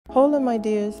Hola my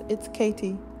dears, it's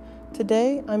Katie.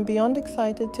 Today I'm beyond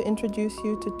excited to introduce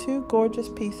you to two gorgeous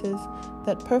pieces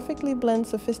that perfectly blend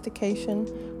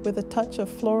sophistication with a touch of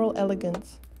floral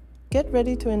elegance. Get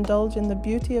ready to indulge in the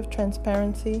beauty of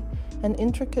transparency and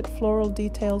intricate floral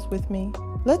details with me.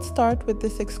 Let's start with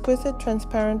this exquisite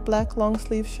transparent black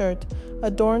long-sleeve shirt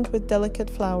adorned with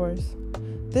delicate flowers.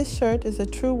 This shirt is a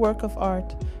true work of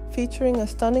art, featuring a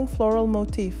stunning floral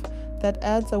motif that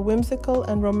adds a whimsical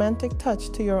and romantic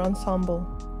touch to your ensemble.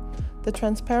 The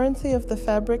transparency of the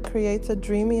fabric creates a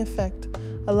dreamy effect,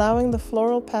 allowing the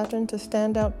floral pattern to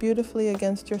stand out beautifully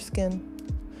against your skin.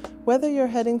 Whether you're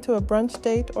heading to a brunch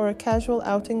date or a casual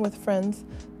outing with friends,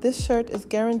 this shirt is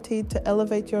guaranteed to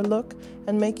elevate your look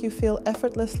and make you feel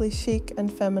effortlessly chic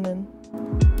and feminine.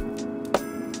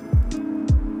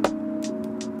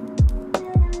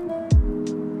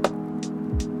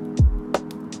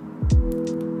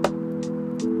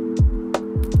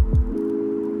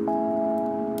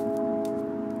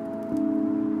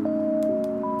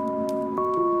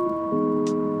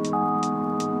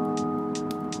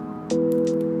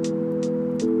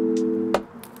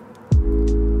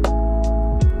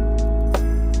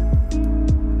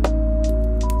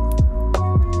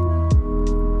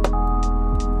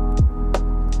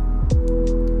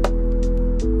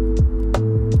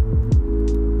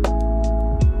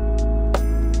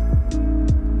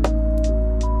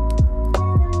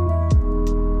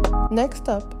 Next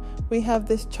up, we have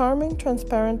this charming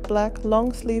transparent black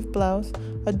long-sleeve blouse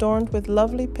adorned with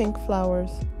lovely pink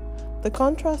flowers. The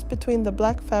contrast between the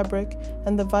black fabric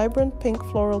and the vibrant pink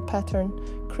floral pattern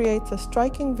creates a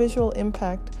striking visual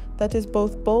impact that is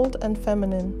both bold and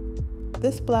feminine.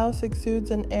 This blouse exudes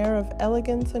an air of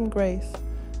elegance and grace,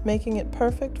 making it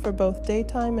perfect for both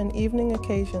daytime and evening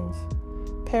occasions.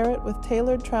 Pair it with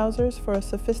tailored trousers for a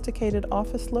sophisticated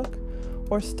office look,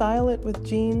 or style it with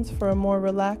jeans for a more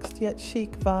relaxed yet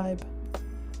chic vibe.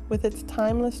 With its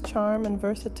timeless charm and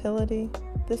versatility,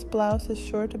 this blouse is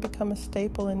sure to become a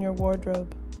staple in your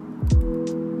wardrobe.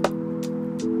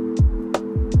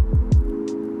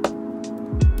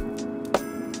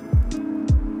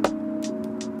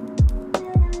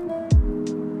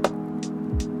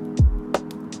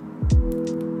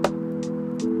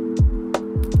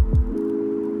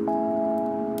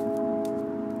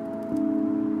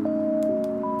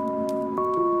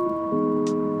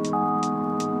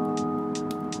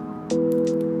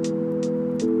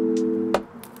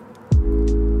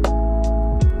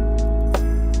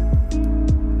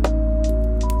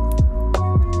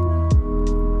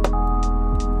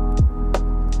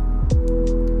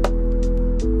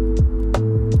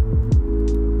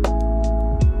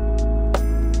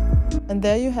 And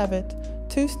there you have it,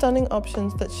 two stunning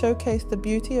options that showcase the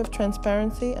beauty of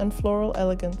transparency and floral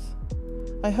elegance.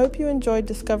 I hope you enjoyed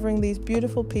discovering these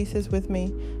beautiful pieces with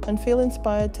me and feel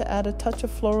inspired to add a touch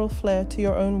of floral flair to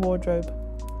your own wardrobe.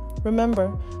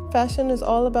 Remember, fashion is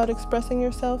all about expressing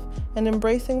yourself and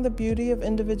embracing the beauty of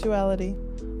individuality.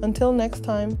 Until next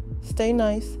time, stay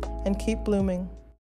nice and keep blooming.